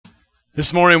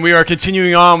This morning we are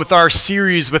continuing on with our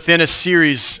series within a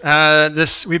series.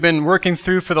 We've been working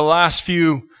through for the last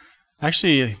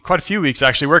quite a few weeks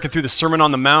working through the Sermon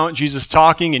on the Mount, Jesus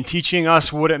talking and teaching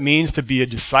us what it means to be a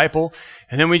disciple.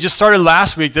 And then we just started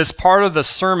last week this part of the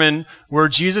sermon where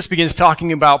Jesus begins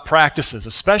talking about practices,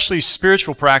 especially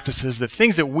spiritual practices, the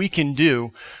things that we can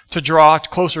do to draw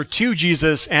closer to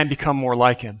Jesus and become more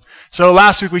like Him. So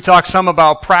last week we talked some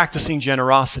about practicing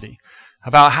generosity,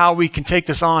 about how we can take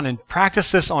this on and practice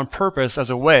this on purpose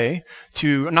as a way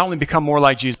to not only become more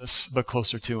like Jesus, but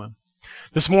closer to Him.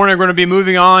 This morning we're going to be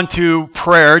moving on to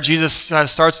prayer. Jesus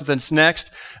starts with this next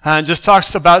and just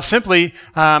talks about simply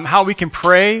how we can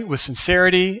pray with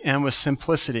sincerity and with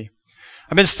simplicity.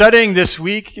 I've been studying this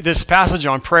week this passage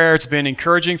on prayer. It's been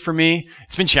encouraging for me.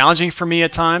 It's been challenging for me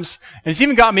at times. And it's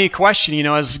even got me questioning,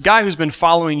 as a guy who's been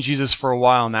following Jesus for a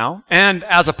while now, and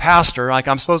as a pastor,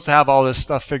 I'm supposed to have all this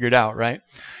stuff figured out, right?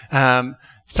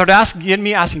 Getting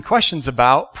me asking questions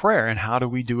about prayer and how do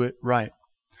we do it right.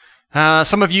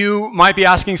 Some of you might be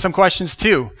asking some questions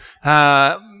too.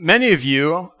 I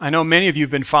know many of you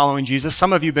have been following Jesus.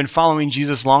 Some of you have been following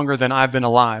Jesus longer than I've been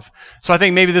alive. So I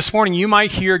think maybe this morning you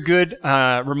might hear good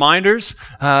reminders,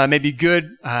 maybe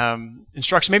good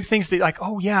instruction, maybe things that like,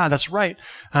 oh yeah, that's right.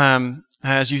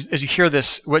 As you hear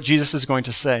this, what Jesus is going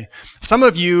to say. Some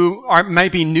of you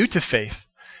might be new to faith.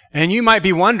 And you might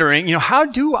be wondering, how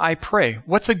do I pray?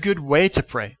 What's a good way to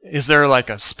pray? Is there like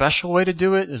a special way to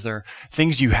do it? Is there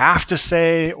things you have to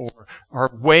say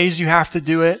or ways you have to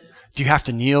do it? Do you have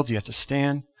to kneel? Do you have to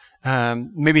stand?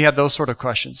 Maybe you have those sort of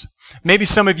questions. Maybe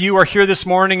some of you are here this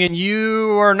morning and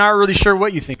you are not really sure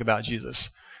what you think about Jesus.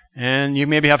 And you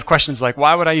maybe have questions like,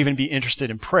 why would I even be interested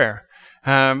in prayer?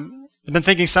 I've been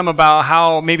thinking some about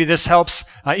how maybe this helps,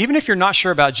 even if you're not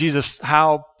sure about Jesus,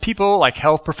 how people like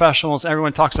health professionals,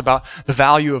 everyone talks about the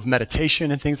value of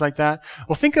meditation and things like that.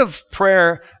 Well, think of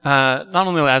prayer not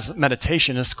only as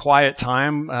meditation, as quiet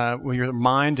time where your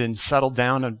mind is settled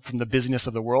down from the busyness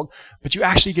of the world, but you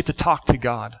actually get to talk to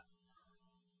God.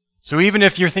 So even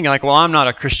if you're thinking like, well, I'm not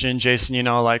a Christian, Jason,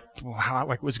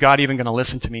 was God even going to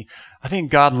listen to me? I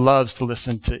think God loves to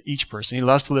listen to each person. He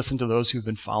loves to listen to those who've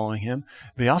been following Him,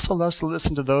 but He also loves to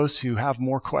listen to those who have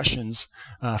more questions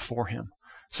for Him.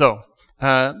 So those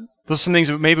are some things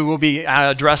that maybe we'll be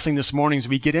addressing this morning as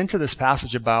we get into this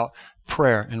passage about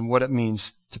prayer and what it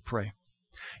means to pray.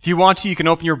 If you want to, you can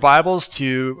open your Bibles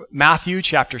to Matthew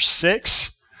chapter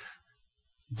 6.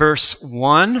 Verse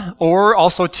 1, or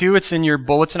also 2, it's in your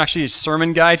bulletin, actually a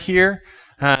sermon guide here.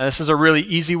 This is a really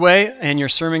easy way in your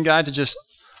sermon guide to just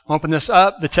open this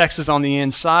up. The text is on the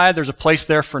inside. There's a place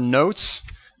there for notes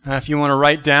if you want to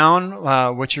write down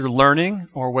what you're learning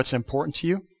or what's important to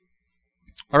you.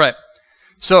 All right,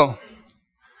 so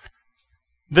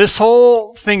this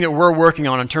whole thing that we're working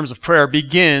on in terms of prayer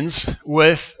begins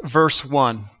with verse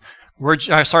 1.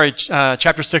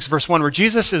 Chapter 6, verse 1, where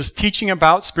Jesus is teaching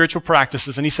about spiritual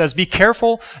practices, and He says, be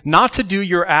careful not to do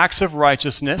your acts of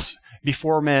righteousness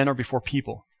before men or before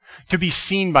people, to be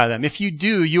seen by them. If you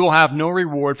do, you will have no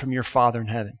reward from your Father in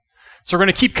heaven. So we're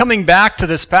going to keep coming back to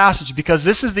this passage because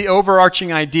this is the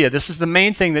overarching idea. This is the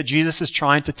main thing that Jesus is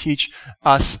trying to teach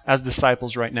us as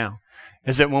disciples right now,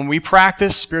 is that when we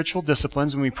practice spiritual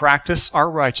disciplines, when we practice our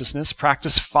righteousness,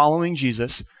 practice following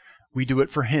Jesus, we do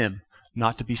it for Him,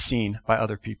 not to be seen by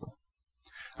other people.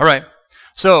 All right,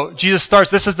 so Jesus starts,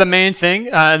 this is the main thing,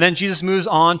 and then Jesus moves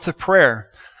on to prayer.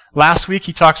 Last week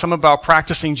He talked some about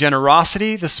practicing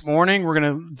generosity. This morning we're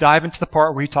going to dive into the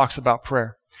part where He talks about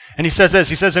prayer. And He says this,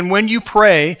 He says, and when you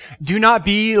pray, do not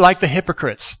be like the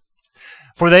hypocrites,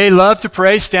 for they love to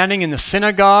pray standing in the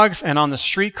synagogues and on the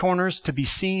street corners to be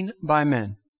seen by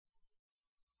men.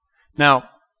 Now,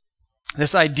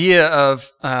 this idea of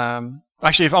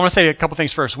Actually, I want to say a couple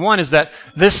things first. One is that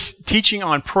this teaching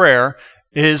on prayer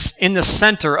is in the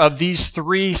center of these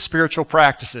three spiritual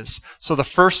practices. So the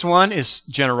first one is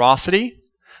generosity.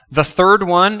 The third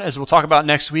one, as we'll talk about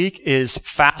next week, is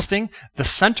fasting. The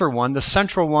central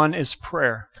one is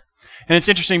prayer. And it's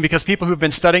interesting because people who've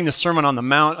been studying the Sermon on the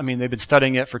Mount, they've been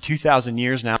studying it for 2,000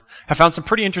 years now, have found some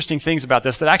pretty interesting things about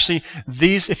this, that actually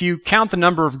if you count the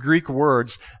number of Greek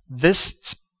words, this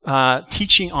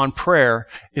teaching on prayer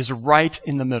is right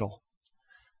in the middle.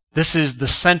 This is the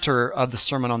center of the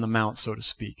Sermon on the Mount, so to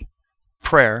speak.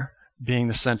 Prayer being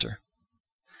the center.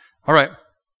 All right.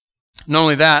 Not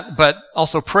only that, but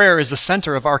also prayer is the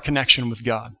center of our connection with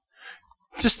God.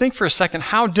 Just think for a second,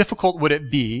 how difficult would it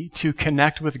be to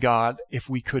connect with God if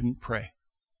we couldn't pray?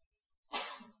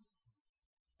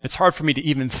 It's hard for me to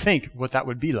even think what that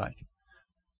would be like.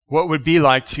 What would it be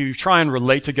like to try and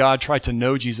relate to God, try to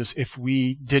know Jesus if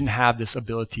we didn't have this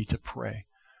ability to pray?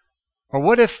 Or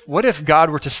what if God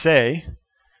were to say,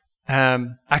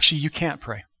 actually, you can't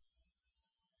pray.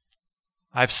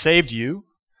 I've saved you,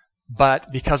 but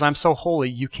because I'm so holy,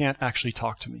 you can't actually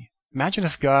talk to me. Imagine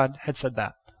if God had said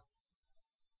that.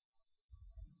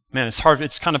 Man, it's hard.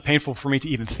 It's kind of painful for me to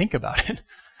even think about it.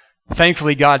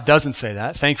 Thankfully, God doesn't say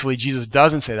that. Thankfully, Jesus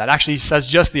doesn't say that. Actually, he says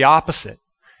just the opposite.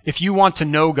 If you want to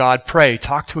know God, pray.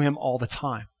 Talk to him all the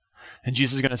time. And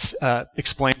Jesus is going to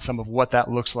explain some of what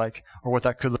that looks like, or what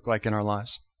that could look like in our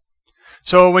lives.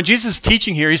 So when Jesus is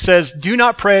teaching here, he says, do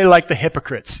not pray like the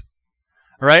hypocrites.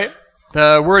 All right?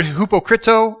 The word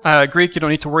hypokrito, Greek, you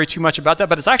don't need to worry too much about that,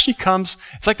 but it's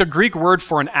like the Greek word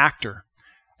for an actor.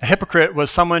 A hypocrite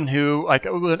was someone who,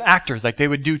 actors, they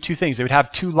would do two things. They would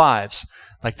have two lives,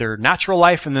 like their natural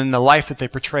life and then the life that they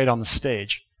portrayed on the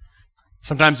stage.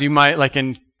 Sometimes you might, like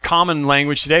in common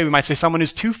language today, we might say someone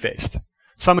who's two-faced.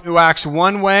 Someone who acts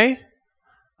one way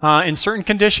in certain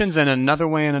conditions and another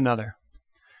way in another.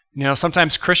 You know,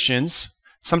 sometimes Christians,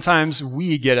 sometimes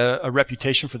we get a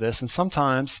reputation for this, and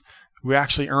sometimes we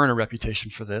actually earn a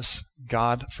reputation for this.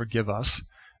 God forgive us.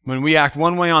 When we act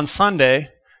one way on Sunday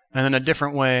and then a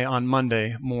different way on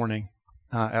Monday morning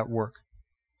at work.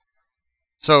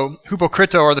 So,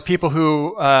 hypokrito are the people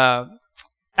who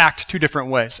act two different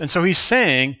ways. And so he's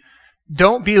saying,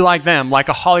 don't be like them, like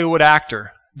a Hollywood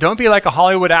actor. Don't be like a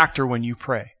Hollywood actor when you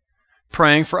pray,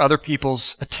 praying for other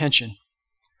people's attention.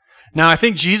 Now, I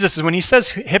think Jesus, when he says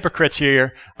hypocrites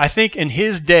here, I think in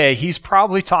his day, he's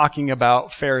probably talking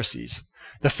about Pharisees.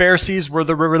 The Pharisees were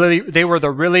the really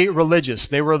religious.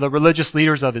 They were the religious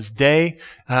leaders of his day,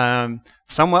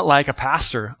 somewhat like a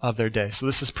pastor of their day. So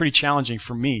this is pretty challenging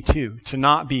for me, too, to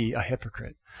not be a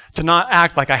hypocrite. To not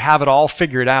act like I have it all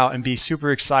figured out and be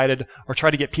super excited or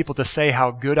try to get people to say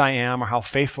how good I am or how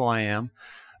faithful I am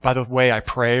by the way I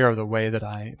pray or the way that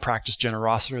I practice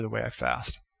generosity or the way I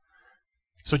fast.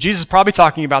 So Jesus is probably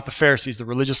talking about the Pharisees, the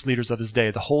religious leaders of his day,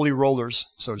 the holy rollers,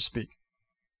 so to speak.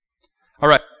 All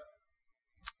right.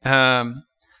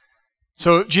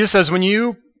 So Jesus says, when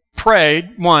you pray,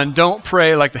 one, don't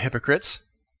pray like the hypocrites.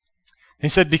 He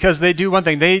said, because they do one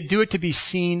thing. They do it to be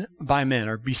seen by men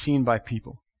or be seen by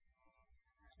people.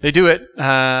 They do it,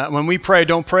 when we pray,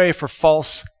 don't pray for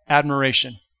false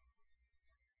admiration.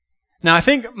 Now, I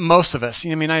think most of us,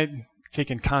 I'm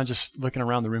thinking kind of just looking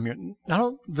around the room here, I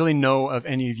don't really know of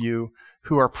any of you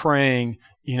who are praying,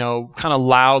 kind of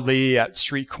loudly at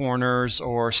street corners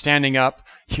or standing up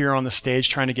here on the stage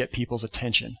trying to get people's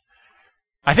attention.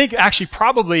 I think actually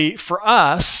probably for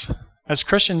us as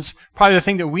Christians, probably the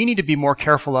thing that we need to be more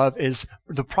careful of is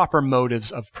the proper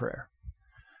motives of prayer.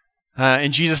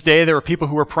 In Jesus' day, there were people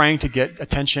who were praying to get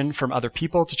attention from other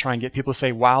people, to try and get people to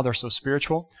say, wow, they're so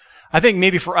spiritual. I think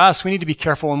maybe for us, we need to be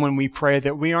careful when we pray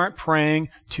that we aren't praying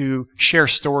to share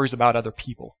stories about other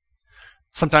people.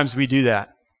 Sometimes we do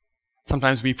that.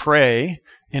 Sometimes we pray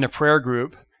in a prayer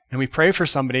group, and we pray for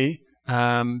somebody,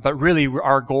 but really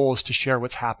our goal is to share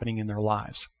what's happening in their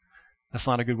lives. That's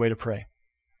not a good way to pray.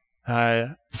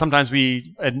 Sometimes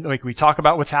we talk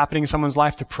about what's happening in someone's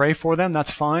life to pray for them.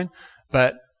 That's fine,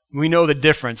 but we know the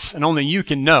difference, and only you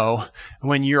can know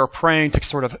when you're praying to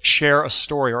sort of share a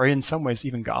story or in some ways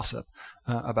even gossip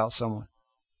about someone.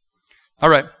 All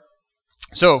right.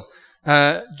 So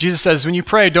Jesus says, when you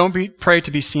pray, don't pray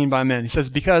to be seen by men. He says,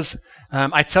 because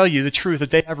I tell you the truth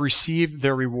that they have received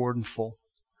their reward in full.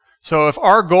 So if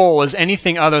our goal is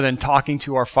anything other than talking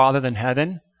to our Father in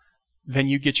heaven, then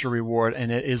you get your reward,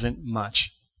 and it isn't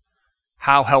much.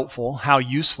 How helpful, how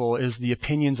useful is the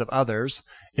opinions of others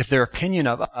if their opinion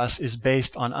of us is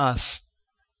based on us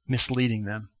misleading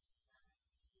them?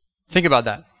 Think about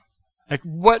that. Like,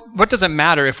 what does it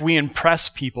matter if we impress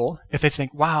people, if they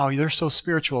think, wow, they're so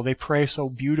spiritual, they pray so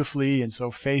beautifully and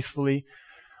so faithfully?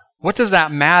 What does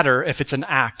that matter if it's an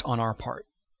act on our part?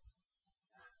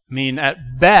 I mean,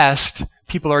 at best,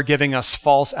 people are giving us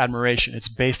false admiration. It's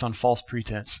based on false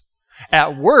pretense.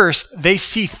 At worst, they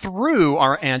see through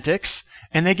our antics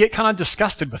and they get kind of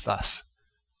disgusted with us.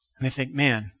 And they think,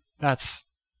 man, that's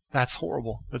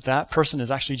horrible. But that person is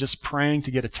actually just praying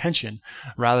to get attention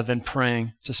rather than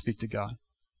praying to speak to God.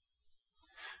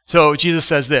 So Jesus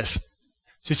says this.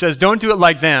 So he says, don't do it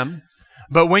like them,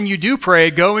 but when you do pray,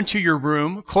 go into your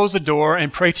room, close the door,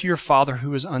 and pray to your Father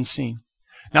who is unseen.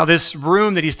 Now, this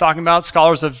room that he's talking about,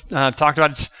 scholars have talked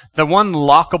about, it's the one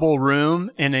lockable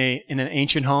room in an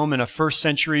ancient home, in a first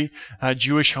century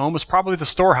Jewish home, was probably the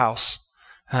storehouse,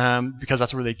 because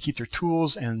that's where they keep their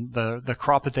tools and the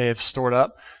crop that they have stored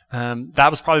up. That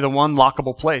was probably the one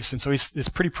lockable place. And so it's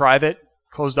pretty private,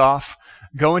 closed off.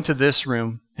 Go into this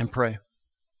room and pray.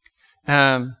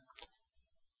 And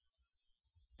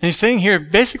he's saying here,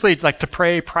 basically, it's like to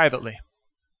pray privately.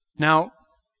 Now,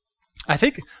 I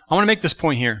think I want to make this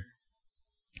point here,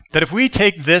 that if we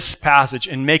take this passage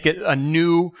and make it a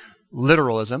new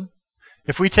literalism,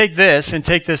 if we take this and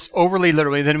take this overly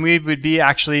literally, then we would be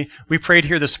we prayed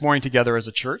here this morning together as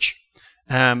a church.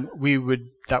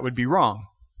 That would be wrong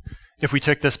if we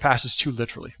took this passage too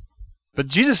literally. But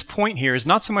Jesus' point here is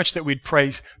not so much that we'd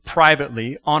pray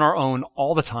privately on our own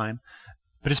all the time,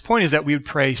 but his point is that we would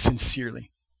pray sincerely.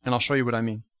 And I'll show you what I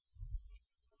mean.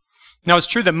 Now,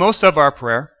 it's true that most of our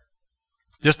prayer,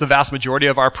 just the vast majority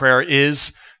of our prayer,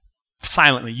 is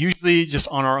silently, usually just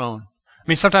on our own. I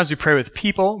mean, sometimes we pray with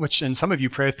people, and some of you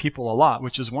pray with people a lot,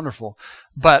 which is wonderful.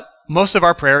 But most of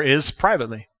our prayer is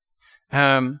privately.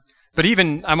 But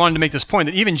even, I wanted to make this point,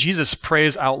 that even Jesus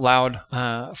prays out loud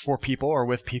for people or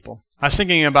with people. I was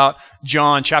thinking about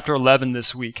John chapter 11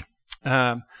 this week.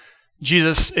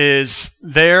 Jesus is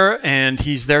there, and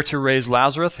he's there to raise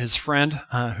Lazarus, his friend,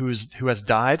 who has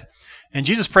died. And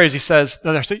Jesus prays,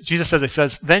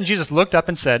 Then Jesus looked up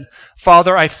and said,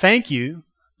 Father, I thank you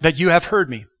that you have heard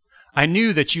me. I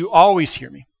knew that you always hear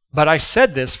me, but I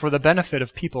said this for the benefit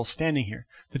of people standing here,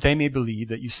 that they may believe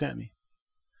that you sent me.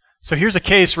 So here's a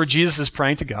case where Jesus is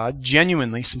praying to God,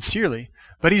 genuinely, sincerely,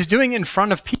 but he's doing it in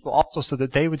front of people also so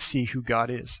that they would see who God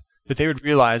is, that they would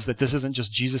realize that this isn't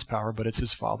just Jesus' power, but it's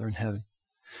his Father in heaven.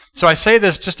 So I say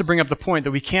this just to bring up the point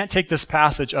that we can't take this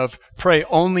passage of pray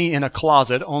only in a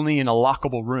closet, only in a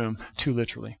lockable room, too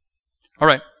literally. All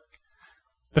right.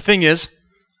 The thing is,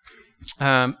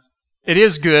 it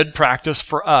is good practice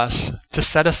for us to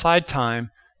set aside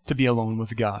time to be alone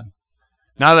with God.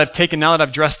 Now that I've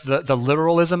addressed the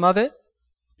literalism of it,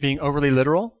 being overly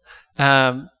literal,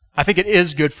 I think it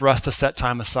is good for us to set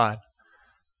time aside.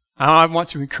 I want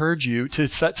to encourage you to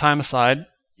set time aside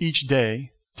each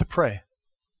day to pray,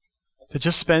 to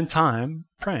just spend time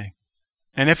praying.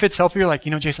 And if it's helpful, you're like,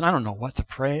 Jason, I don't know what to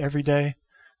pray every day.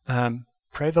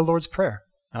 Pray the Lord's Prayer.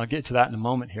 I'll get to that in a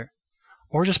moment here.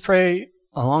 Or just pray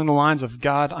along the lines of,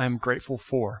 God, I am grateful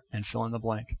for, and fill in the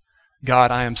blank.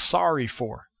 God, I am sorry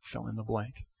for, fill in the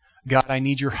blank. God, I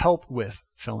need your help with,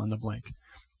 fill in the blank.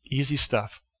 Easy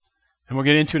stuff. And we'll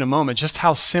get into in a moment just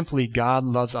how simply God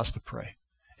loves us to pray.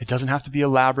 It doesn't have to be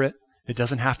elaborate. It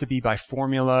doesn't have to be by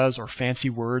formulas or fancy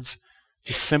words.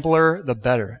 The simpler, the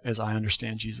better, as I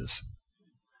understand Jesus.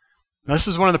 Now, this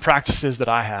is one of the practices that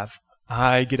I have.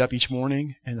 I get up each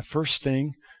morning, and the first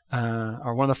thing,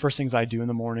 or one of the first things I do in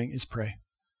the morning is pray.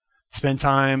 Spend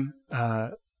time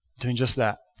doing just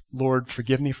that. Lord,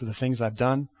 forgive me for the things I've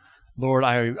done. Lord,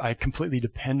 I completely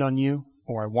depend on you,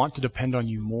 or I want to depend on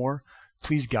you more.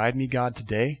 Please guide me, God,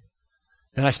 today.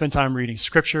 Then I spend time reading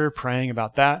Scripture, praying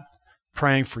about that,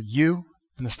 praying for you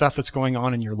and the stuff that's going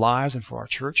on in your lives and for our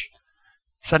church.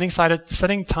 Setting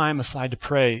time aside to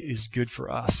pray is good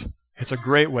for us. It's a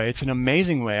great way. It's an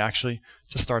amazing way, actually,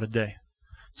 to start a day.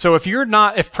 So if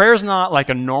prayer is not like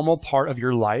a normal part of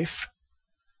your life,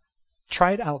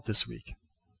 try it out this week.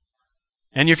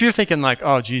 And if you're thinking like,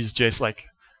 oh, Jesus, Jace, like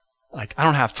I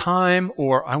don't have time,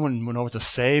 or I wouldn't know what to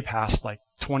say past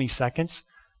 20 seconds,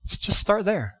 just start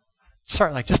there.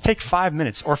 Just take 5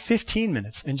 minutes or 15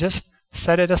 minutes and just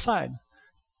set it aside.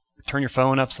 Turn your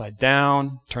phone upside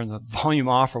down, turn the volume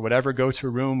off or whatever, go to a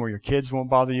room where your kids won't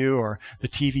bother you or the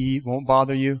TV won't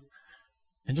bother you,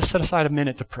 and just set aside a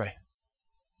minute to pray.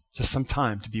 Just some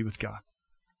time to be with God.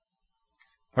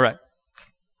 All right.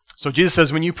 So Jesus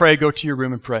says, when you pray, go to your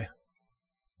room and pray.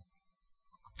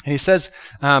 And he says,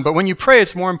 but when you pray,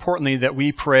 it's more importantly that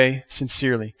we pray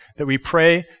sincerely, that we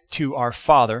pray to our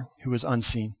Father who is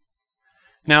unseen.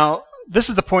 Now, this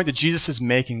is the point that Jesus is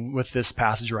making with this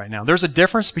passage right now. There's a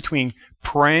difference between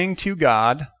praying to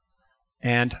God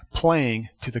and playing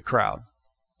to the crowd.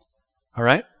 All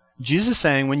right? Jesus is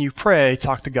saying when you pray,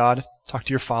 talk to God, talk to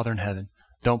your Father in heaven.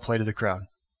 Don't play to the crowd.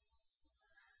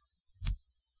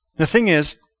 The thing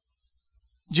is,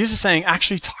 Jesus is saying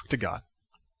actually talk to God.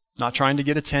 Not trying to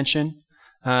get attention,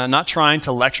 not trying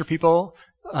to lecture people.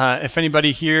 If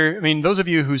anybody here, those of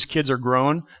you whose kids are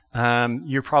grown,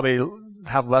 you probably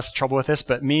have less trouble with this,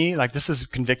 but me, this is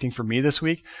convicting for me this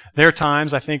week. There are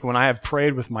times, I think, when I have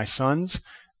prayed with my sons,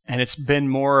 and it's been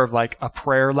more of a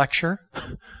prayer lecture.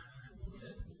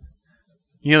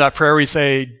 That prayer where you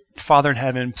say, Father in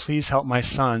heaven, please help my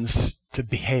sons to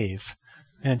behave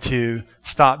and to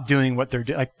stop doing what they're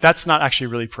doing. That's not actually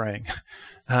really praying.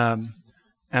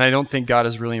 And I don't think God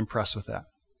is really impressed with that.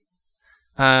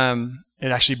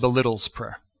 It actually belittles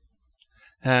prayer.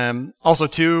 Also,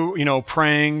 too,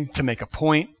 praying to make a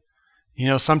point.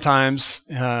 Sometimes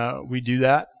we do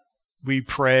that. We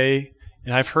pray,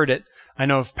 and I've heard it. I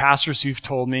know of pastors who've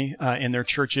told me in their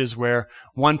churches where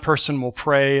one person will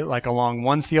pray along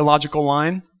one theological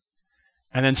line,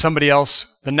 And then somebody else,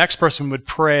 the next person would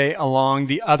pray along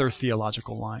the other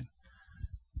theological line.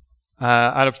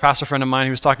 I had a pastor friend of mine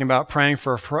who was talking about praying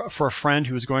for a friend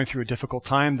who was going through a difficult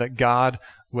time, that God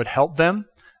would help them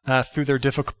through their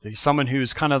difficulty. Someone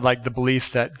who's kind of like the belief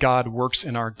that God works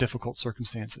in our difficult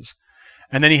circumstances.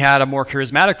 And then he had a more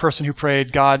charismatic person who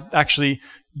prayed, God, actually,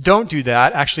 don't do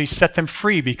that. Actually set them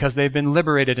free because they've been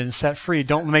liberated and set free.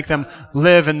 Don't make them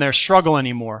live in their struggle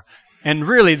anymore. And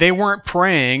really, they weren't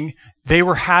praying. They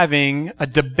were having a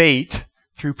debate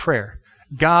through prayer.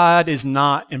 God is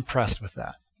not impressed with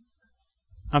that.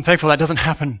 I'm thankful that doesn't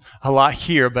happen a lot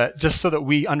here, but just so that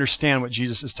we understand what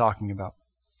Jesus is talking about.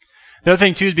 The other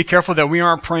thing, too, is be careful that we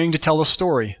aren't praying to tell a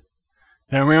story.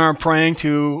 That we aren't praying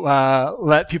to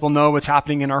let people know what's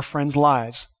happening in our friends'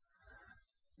 lives.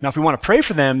 Now, if we want to pray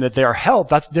for them, that they are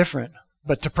helped, that's different.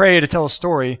 But to pray to tell a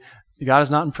story, God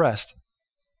is not impressed.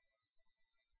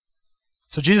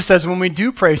 So Jesus says, when we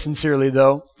do pray sincerely,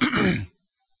 though,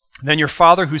 then your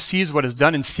Father who sees what is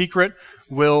done in secret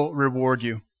will reward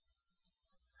you.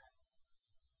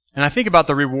 And I think about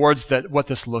the rewards, that what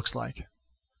this looks like.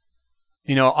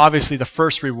 Obviously the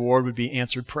first reward would be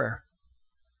answered prayer.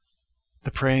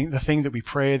 The thing that we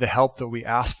pray, the help that we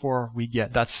ask for, we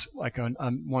get. That's like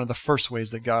one of the first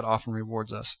ways that God often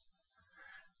rewards us.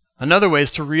 Another way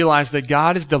is to realize that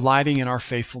God is delighting in our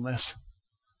faithfulness.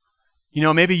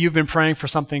 Maybe you've been praying for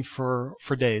something for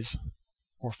days,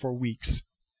 or for weeks,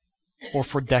 or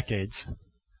for decades.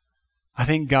 I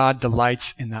think God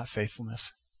delights in that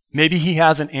faithfulness. Maybe He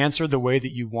hasn't answered the way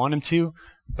that you want Him to,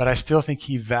 but I still think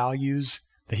He values,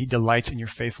 that He delights in your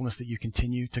faithfulness, that you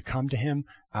continue to come to Him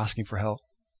asking for help.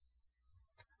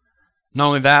 Not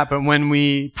only that, but when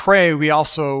we pray,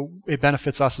 it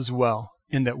benefits us as well,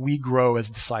 in that we grow as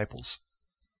disciples.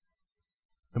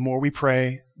 The more we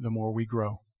pray, the more we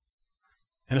grow.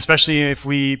 And especially if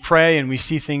we pray and we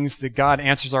see things that God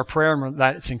answers our prayer and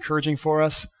that it's encouraging for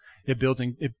us, it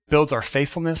builds our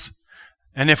faithfulness.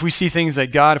 And if we see things that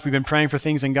if we've been praying for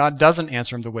things and God doesn't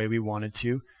answer them the way we wanted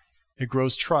to, it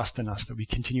grows trust in us, that we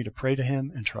continue to pray to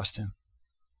Him and trust Him.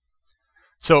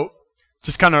 So,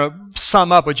 just kind of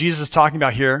sum up what Jesus is talking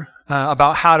about here,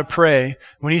 about how to pray.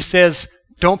 When He says,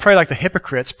 don't pray like the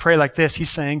hypocrites, pray like this,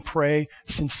 He's saying pray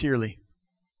sincerely.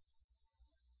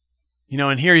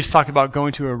 And here He's talking about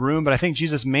going to a room, but I think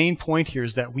Jesus' main point here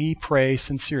is that we pray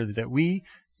sincerely, that we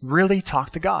really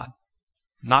talk to God.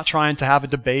 Not trying to have a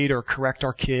debate or correct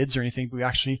our kids or anything, but we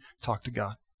actually talk to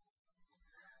God.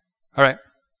 All right.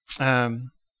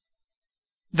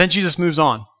 Then Jesus moves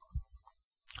on.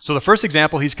 So the first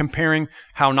example, He's comparing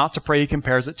how not to pray. He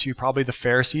compares it to probably the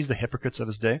Pharisees, the hypocrites of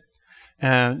His day.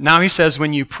 Now He says,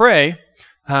 when you pray,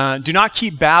 do not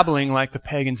keep babbling like the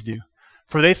pagans do,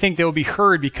 for they think they will be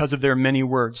heard because of their many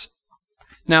words.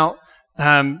 Now,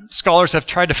 scholars have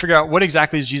tried to figure out what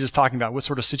exactly is Jesus talking about, what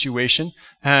sort of situation.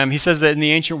 He says that in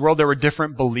the ancient world there were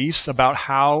different beliefs about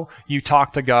how you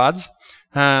talk to gods.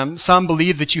 Some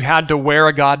believed that you had to wear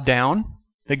a god down,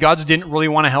 that gods didn't really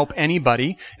want to help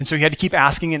anybody, and so you had to keep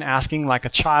asking and asking like a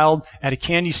child at a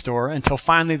candy store until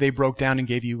finally they broke down and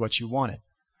gave you what you wanted.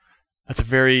 That's a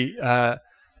very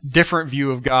different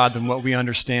view of God than what we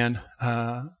understand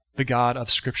the God of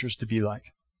Scriptures to be like.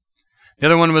 The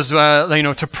other one was,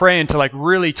 to pray and to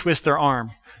really twist their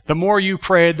arm. The more you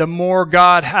prayed, the more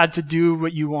God had to do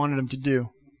what you wanted Him to do.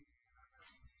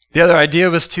 The other idea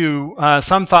was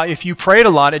some thought if you prayed a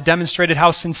lot, it demonstrated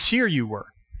how sincere you were.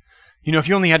 If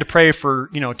you only had to pray for,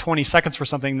 20 seconds for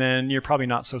something, then you're probably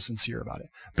not so sincere about it.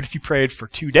 But if you prayed for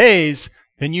 2 days,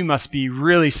 then you must be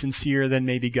really sincere, then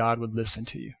maybe God would listen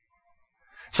to you.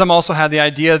 Some also had the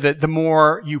idea that the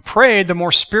more you prayed, the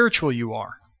more spiritual you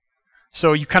are.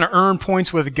 So you kind of earn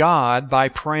points with God by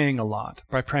praying a lot,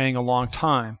 by praying a long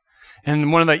time.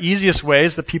 And one of the easiest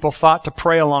ways that people thought to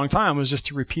pray a long time was just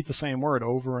to repeat the same word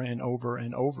over and over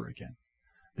and over again.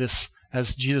 This,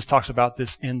 as Jesus talks about,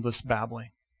 this endless babbling.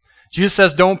 Jesus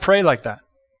says, don't pray like that.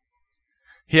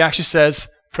 He actually says,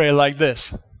 pray like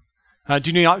this.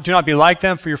 Do not be like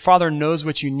them, for your Father knows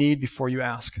what you need before you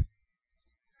ask.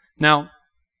 Now,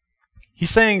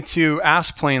 He's saying to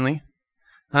ask plainly.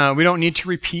 We don't need to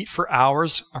repeat for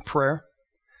hours a prayer,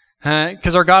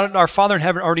 because our Father in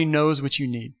heaven already knows what you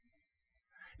need.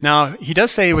 Now, He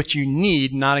does say what you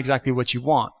need, not exactly what you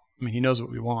want. I mean, He knows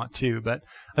what we want too, but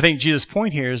I think Jesus'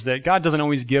 point here is that God doesn't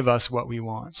always give us what we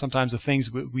want. Sometimes the things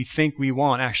we think we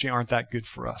want actually aren't that good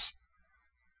for us,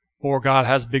 or God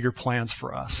has bigger plans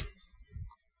for us.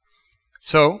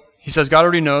 So, He says God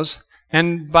already knows,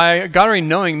 and by God already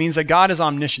knowing means that God is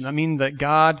omniscient. That means that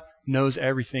God knows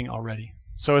everything already.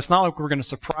 So it's not like we're going to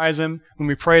surprise Him. When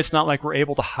we pray, it's not like we're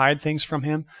able to hide things from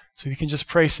Him. So we can just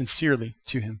pray sincerely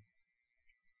to Him.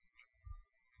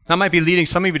 That might be leading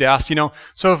some of you to ask,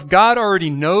 so if God already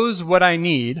knows what I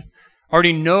need,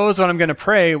 already knows what I'm going to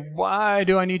pray, why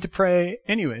do I need to pray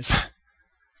anyways?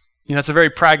 It's a very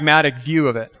pragmatic view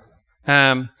of it.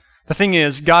 The thing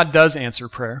is, God does answer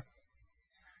prayer.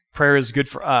 Prayer is good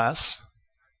for us,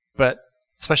 but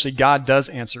especially God does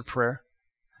answer prayer.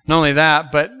 Not only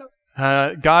that, but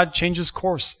God changes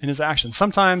course in his actions.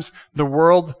 Sometimes the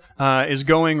world is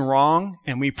going wrong,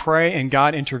 and we pray, and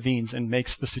God intervenes and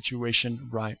makes the situation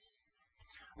right.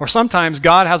 Or sometimes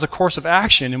God has a course of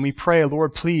action, and we pray,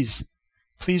 Lord, please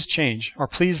change, or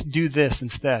please do this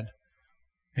instead.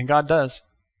 And God does.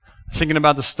 I was thinking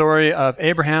about the story of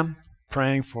Abraham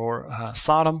praying for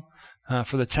Sodom,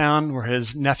 for the town where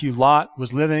his nephew Lot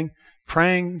was living,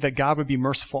 praying that God would be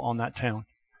merciful on that town.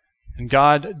 And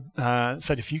God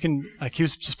said, if you can, he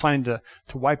was just planning to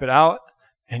wipe it out,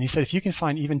 and he said, if you can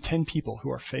find even 10 people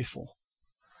who are faithful.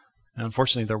 And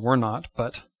unfortunately, there were not,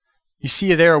 but you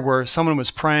see there where someone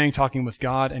was praying, talking with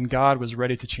God, and God was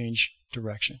ready to change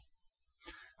direction.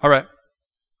 All right.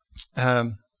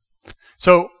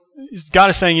 So God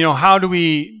is saying, how do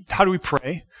we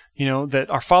pray? That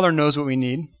our Father knows what we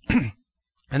need.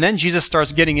 And then Jesus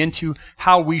starts getting into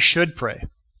how we should pray.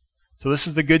 So this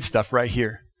is the good stuff right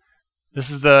here. This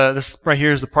right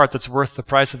here is the part that's worth the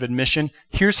price of admission.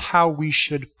 Here's how we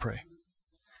should pray.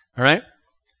 All right?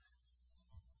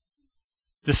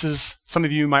 Some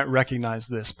of you might recognize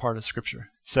this part of Scripture.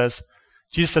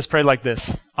 Jesus says, pray like this: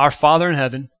 Our Father in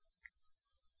heaven,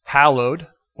 hallowed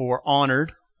or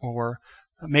honored or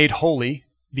made holy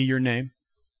be your name.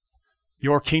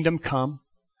 Your kingdom come,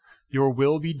 your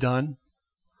will be done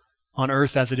on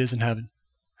earth as it is in heaven.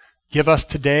 Give us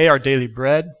today our daily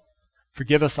bread.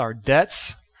 Forgive us our debts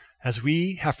as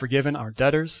we have forgiven our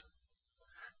debtors.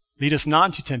 Lead us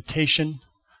not into temptation,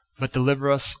 but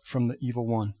deliver us from the evil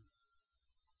one.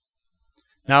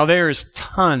 Now there's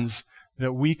tons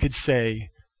that we could say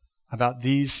about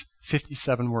these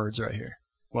 57 words right here.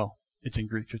 Well, it's in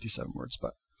Greek, 57 words,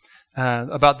 but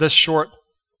about this short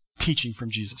teaching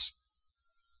from Jesus.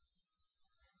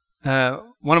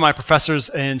 One of my professors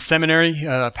in seminary,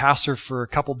 a pastor for a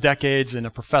couple decades and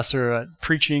a professor at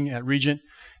preaching at Regent,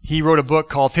 he wrote a book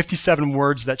called 57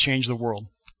 Words That Change the World.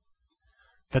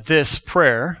 That this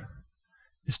prayer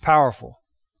is powerful.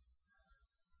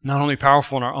 Not only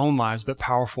powerful in our own lives, but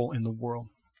powerful in the world.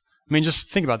 I mean, just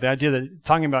think about the idea that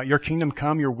talking about your kingdom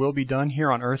come, your will be done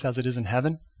here on earth as it is in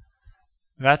heaven.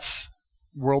 That's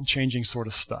world-changing sort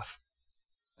of stuff.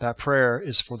 That prayer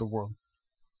is for the world.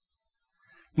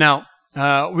 Now,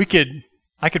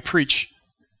 I could preach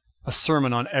a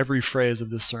sermon on every phrase of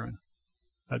this sermon.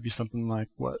 That'd be something like,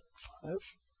 5?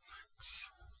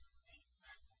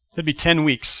 It'd be 10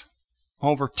 weeks.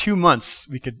 Over 2 months,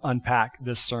 we could unpack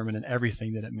this sermon and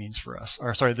everything that it means for us.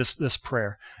 This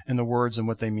prayer and the words and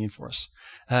what they mean for us.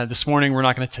 This morning, we're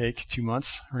not going to take 2 months.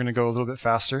 We're going to go a little bit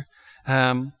faster.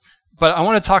 But I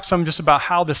want to talk some just about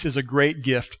how this is a great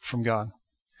gift from God.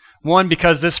 One,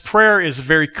 because this prayer is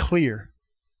very clear.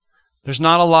 There's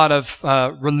not a lot of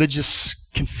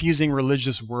confusing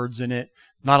religious words in it.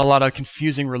 Not a lot of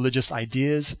confusing religious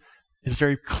ideas. It's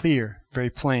very clear,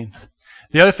 very plain.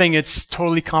 The other thing, it's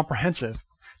totally comprehensive.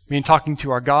 I mean, talking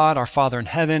to our God, our Father in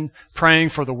heaven,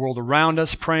 praying for the world around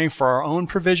us, praying for our own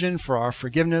provision, for our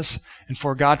forgiveness, and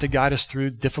for God to guide us through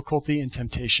difficulty and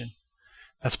temptation.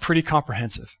 That's pretty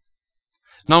comprehensive.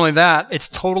 Not only that, it's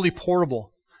totally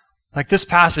portable. Like this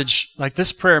passage, like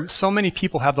this prayer, so many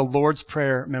people have the Lord's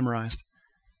Prayer memorized.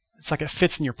 It's like it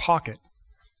fits in your pocket.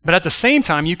 But at the same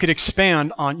time, you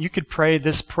could pray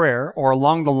this prayer or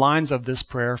along the lines of this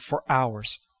prayer for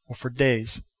hours or for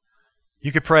days.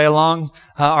 You could pray along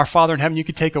our Father in heaven. You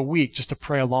could take a week just to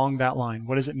pray along that line.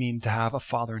 What does it mean to have a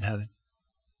Father in heaven?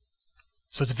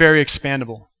 So it's very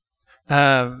expandable.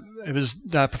 It was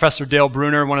Professor Dale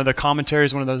Bruner, one of the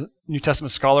commentaries, one of the New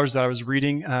Testament scholars that I was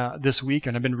reading this week,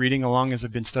 and I've been reading along as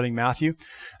I've been studying Matthew.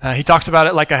 He talks about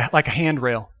it like a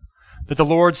handrail. That the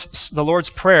Lord's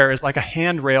Prayer is like a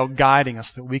handrail guiding us,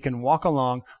 that we can walk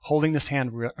along holding this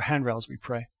handrail as we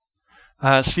pray.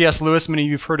 C.S. Lewis, many of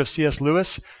you have heard of C.S.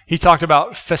 Lewis. He talked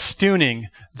about festooning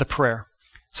the prayer.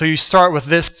 So you start with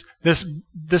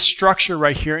this structure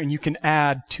right here, and you can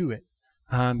add to it.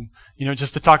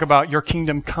 Just to talk about your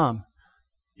kingdom come.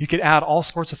 You could add all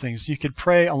sorts of things. You could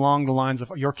pray along the lines of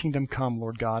your kingdom come,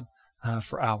 Lord God,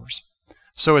 for hours.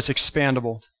 So it's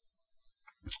expandable.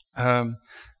 The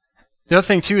other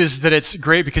thing, too, is that it's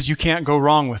great because you can't go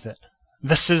wrong with it.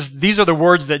 These are the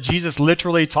words that Jesus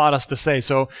literally taught us to say.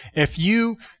 So if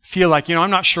you feel like,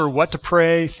 I'm not sure what to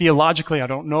pray, theologically, I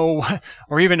don't know,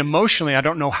 or even emotionally, I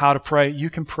don't know how to pray, you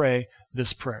can pray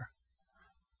this prayer.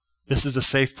 This is a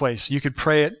safe place. You could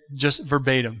pray it just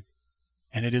verbatim,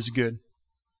 and it is good.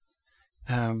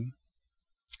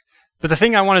 But the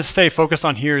thing I want to stay focused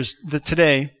on here is that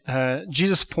today,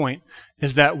 Jesus' point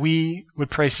is that we would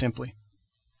pray simply.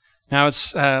 Now,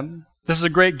 this is a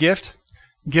great gift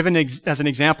given as an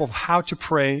example of how to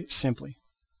pray simply.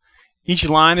 Each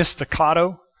line is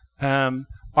staccato.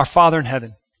 Our Father in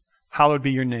heaven, hallowed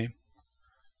be your name.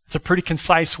 It's a pretty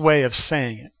concise way of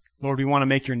saying it. Lord, we want to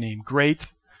make your name great.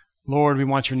 Lord, we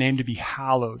want your name to be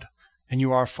hallowed, and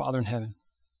you are our Father in heaven.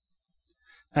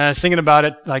 And I was thinking about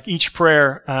it, like each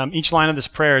prayer, each line of this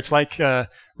prayer, it's like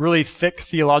really thick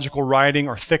theological writing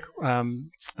or thick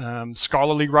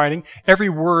scholarly writing. Every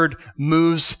word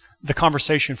moves the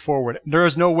conversation forward. There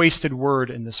is no wasted word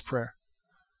in this prayer.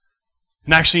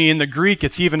 And actually in the Greek,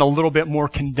 it's even a little bit more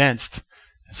condensed.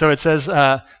 So it says,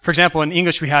 for example, in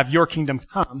English we have your kingdom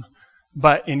come,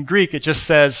 but in Greek it just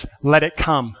says, let it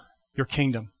come, your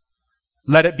kingdom.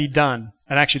 Let it be done.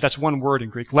 And actually that's one word in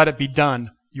Greek. Let it be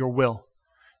done, your will.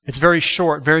 It's very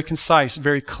short, very concise,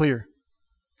 very clear.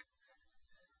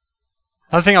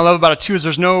 Another thing I love about it too is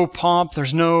there's no pomp,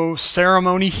 there's no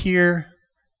ceremony here.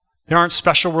 There aren't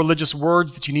special religious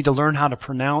words that you need to learn how to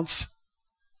pronounce.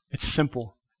 It's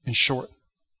simple and short.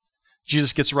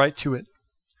 Jesus gets right to it.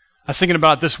 I was thinking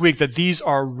about it this week that these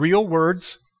are real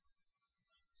words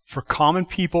for common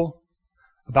people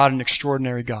about an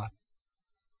extraordinary God.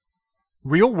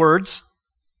 Real words,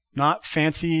 not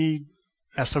fancy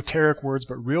esoteric words,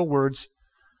 but real words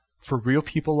for real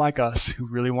people like us who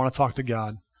really want to talk to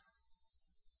God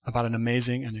about an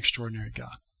amazing and extraordinary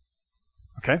God.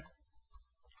 Okay?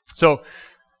 So,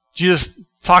 Jesus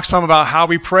talks some about how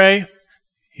we pray.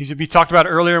 We talked about it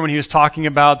earlier when he was talking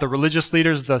about the religious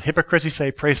leaders, the hypocrites who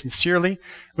say pray sincerely.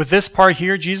 With this part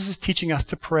here, Jesus is teaching us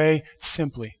to pray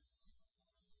simply.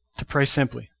 To pray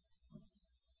simply.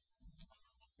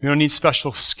 You don't need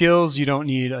special skills. You don't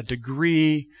need a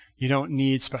degree. You don't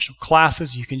need special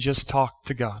classes. You can just talk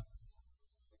to God.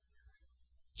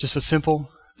 Just a simple,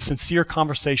 sincere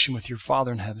conversation with your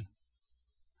Father in heaven.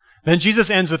 Then Jesus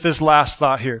ends with this last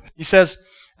thought here. He says,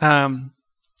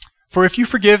 for if you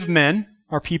forgive men,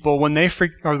 or people, when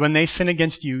they sin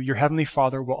against you, your heavenly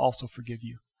Father will also forgive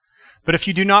you. But if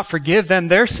you do not forgive them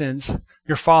their sins,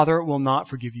 your Father will not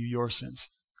forgive you your sins.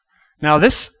 Now,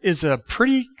 this is a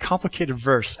pretty complicated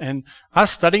verse, and I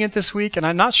was studying it this week, and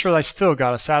I'm not sure I still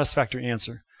got a satisfactory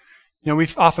answer. You know,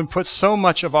 we've often put so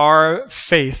much of our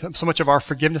faith, so much of our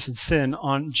forgiveness and sin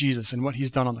on Jesus and what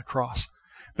he's done on the cross.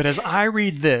 But as I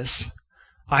read this,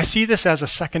 I see this as a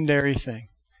secondary thing,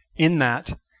 in that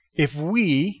if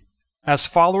we, as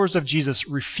followers of Jesus,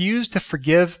 refuse to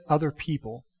forgive other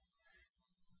people,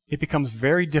 it becomes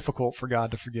very difficult for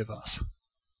God to forgive us.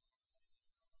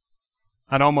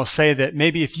 I'd almost say that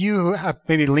maybe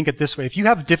link it this way. If you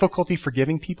have difficulty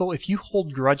forgiving people, if you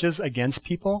hold grudges against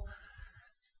people,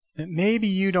 then maybe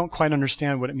you don't quite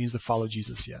understand what it means to follow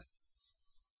Jesus yet.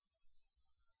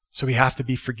 So we have to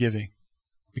be forgiving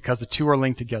because the two are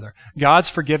linked together. God's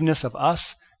forgiveness of us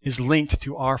is linked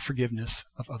to our forgiveness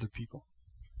of other people.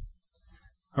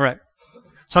 All right.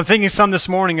 So I'm thinking some this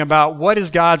morning about what is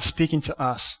God speaking to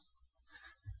us.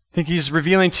 I think he's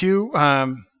revealing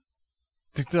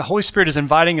the Holy Spirit is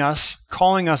inviting us,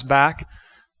 calling us back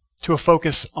to a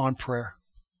focus on prayer.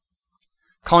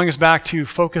 Calling us back to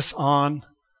focus on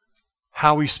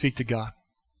how we speak to God.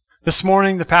 This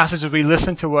morning, the passage as we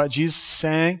listen to what Jesus is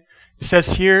saying, it says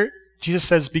here, Jesus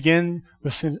says, begin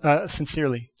with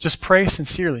sincerely. Just pray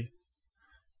sincerely.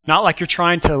 Not like you're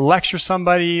trying to lecture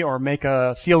somebody or make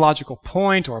a theological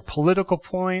point or a political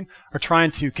point or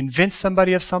trying to convince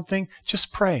somebody of something. Just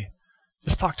pray.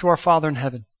 Just talk to our Father in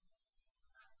heaven.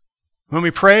 When we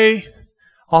pray,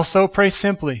 also pray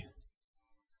simply.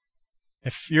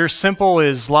 If your simple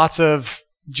is lots of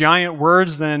giant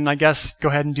words, then I guess go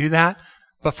ahead and do that.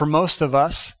 But for most of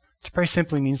us, to pray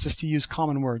simply means just to use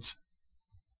common words.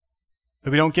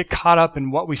 That we don't get caught up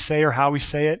in what we say or how we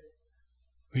say it.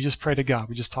 We just pray to God.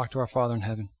 We just talk to our Father in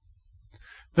heaven.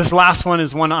 This last one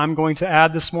is one I'm going to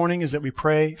add this morning, is that we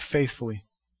pray faithfully.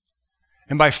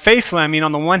 And by faithfully, I mean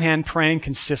on the one hand, praying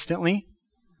consistently.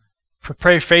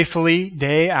 Pray faithfully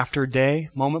day after day,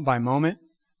 moment by moment.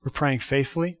 We're praying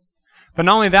faithfully. But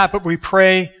not only that, but we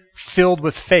pray filled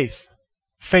with faith.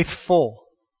 Faithful.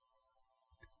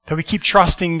 That we keep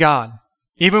trusting God.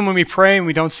 Even when we pray and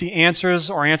we don't see answers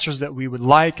or answers that we would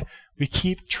like, we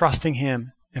keep trusting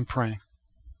Him and praying.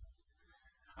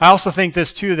 I also think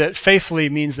this too, that faithfully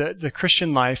means that the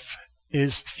Christian life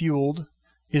is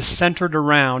centered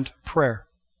around prayer.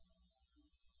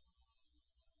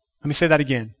 Let me say that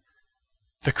again.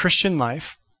 The Christian life,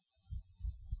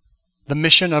 the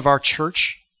mission of our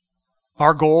church,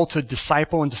 Our goal to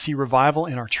disciple and to see revival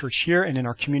in our church here and in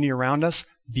our community around us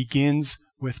begins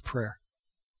with prayer.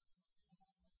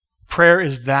 Prayer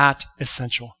is that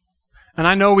essential. And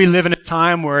I know we live in a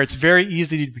time where it's very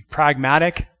easy to be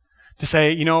pragmatic, to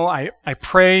say, I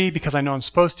pray because I know I'm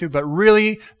supposed to, but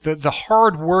really the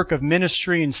hard work of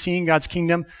ministry and seeing God's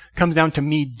kingdom comes down to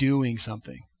me doing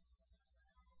something.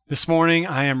 This morning,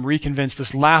 I am reconvinced.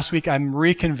 This last week, I'm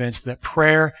reconvinced that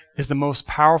prayer is the most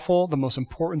powerful, the most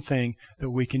important thing that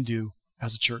we can do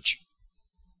as a church.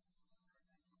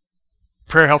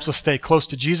 Prayer helps us stay close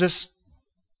to Jesus,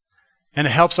 and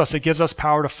it gives us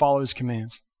power to follow His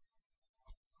commands.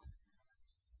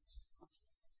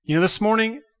 This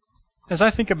morning, as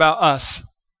I think about us,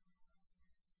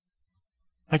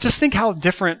 I just think how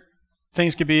different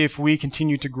things could be if we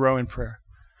continue to grow in prayer.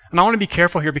 And I want to be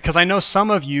careful here because I know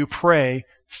some of you pray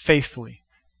faithfully.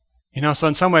 So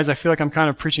in some ways I feel like I'm kind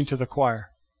of preaching to the choir.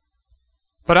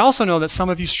 But I also know that some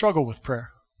of you struggle with prayer.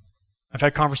 I've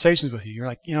had conversations with you. You're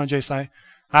like, Jace,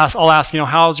 I'll ask,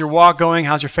 how's your walk going?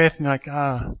 How's your faith? And you're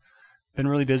like, been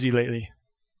really busy lately.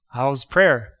 How's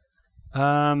prayer?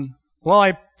 Well,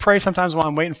 I pray sometimes while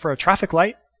I'm waiting for a traffic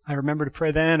light. I remember to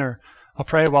pray then, or I'll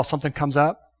pray while something comes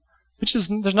up.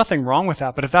 There's nothing wrong with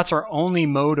that. But if that's our only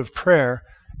mode of prayer,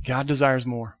 God desires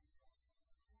more.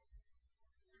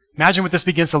 Imagine what this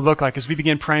begins to look like as we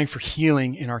begin praying for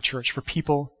healing in our church, for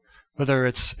people, whether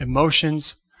it's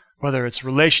emotions, whether it's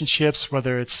relationships,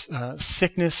 whether it's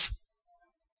sickness.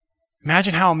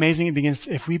 Imagine how amazing it begins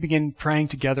if we begin praying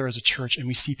together as a church and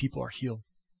we see people are healed.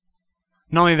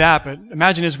 Not only that, but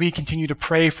imagine as we continue to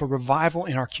pray for revival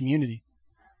in our community.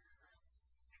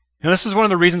 This is one of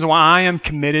the reasons why I am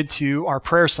committed to our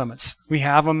prayer summits. We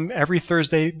have them every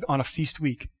Thursday on a feast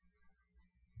week.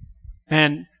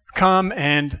 And come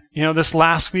and, this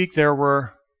last week there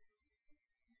were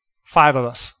 5 of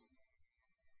us.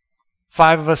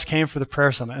 5 of us came for the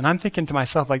prayer summit. And I'm thinking to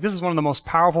myself, this is one of the most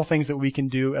powerful things that we can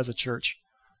do as a church.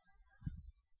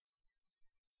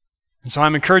 And so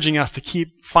I'm encouraging us to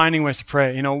keep finding ways to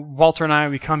pray. Walter and I,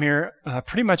 we come here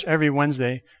pretty much every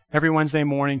Wednesday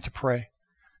morning to pray.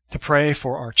 To pray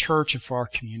for our church and for our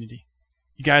community.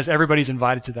 You guys, everybody's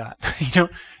invited to that.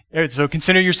 So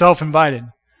consider yourself invited.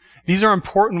 These are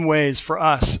important ways for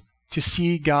us to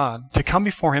see God, to come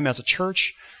before Him as a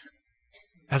church,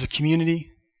 as a community,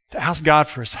 to ask God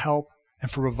for His help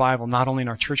and for revival, not only in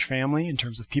our church family in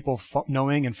terms of people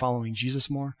knowing and following Jesus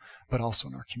more, but also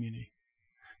in our community.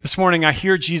 This morning, I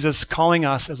hear Jesus calling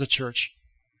us as a church.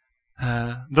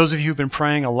 Those of you who've been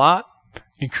praying a lot,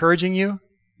 encouraging you,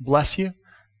 bless you.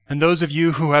 And those of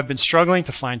you who have been struggling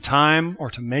to find time or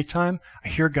to make time, I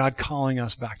hear God calling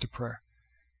us back to prayer.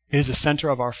 It is the center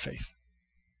of our faith.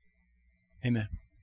 Amen.